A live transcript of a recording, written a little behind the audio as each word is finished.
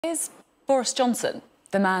Is Boris Johnson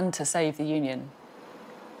the man to save the Union?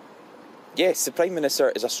 Yes, the Prime Minister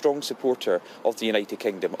is a strong supporter of the United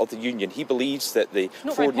Kingdom, of the Union. He believes that the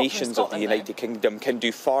four nations of the United Kingdom can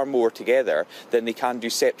do far more together than they can do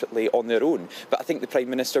separately on their own. But I think the Prime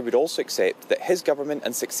Minister would also accept that his government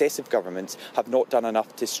and successive governments have not done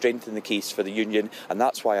enough to strengthen the case for the Union, and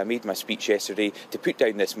that's why I made my speech yesterday, to put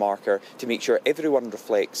down this marker, to make sure everyone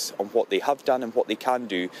reflects on what they have done and what they can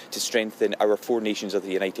do to strengthen our four nations of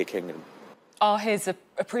the United Kingdom. Are his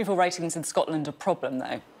approval ratings in Scotland a problem,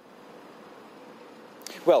 though?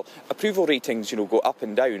 Well, approval ratings, go up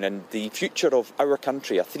and down, and the future of our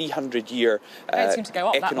country, a 300-year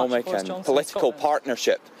economic and political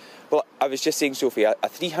partnership. Well, I was just saying, Sophie, a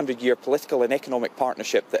 300-year political and economic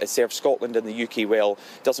partnership that has served Scotland and the UK well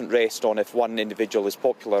doesn't rest on if one individual is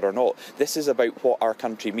popular or not. This is about what our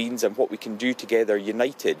country means and what we can do together,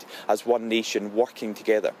 united as one nation, working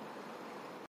together.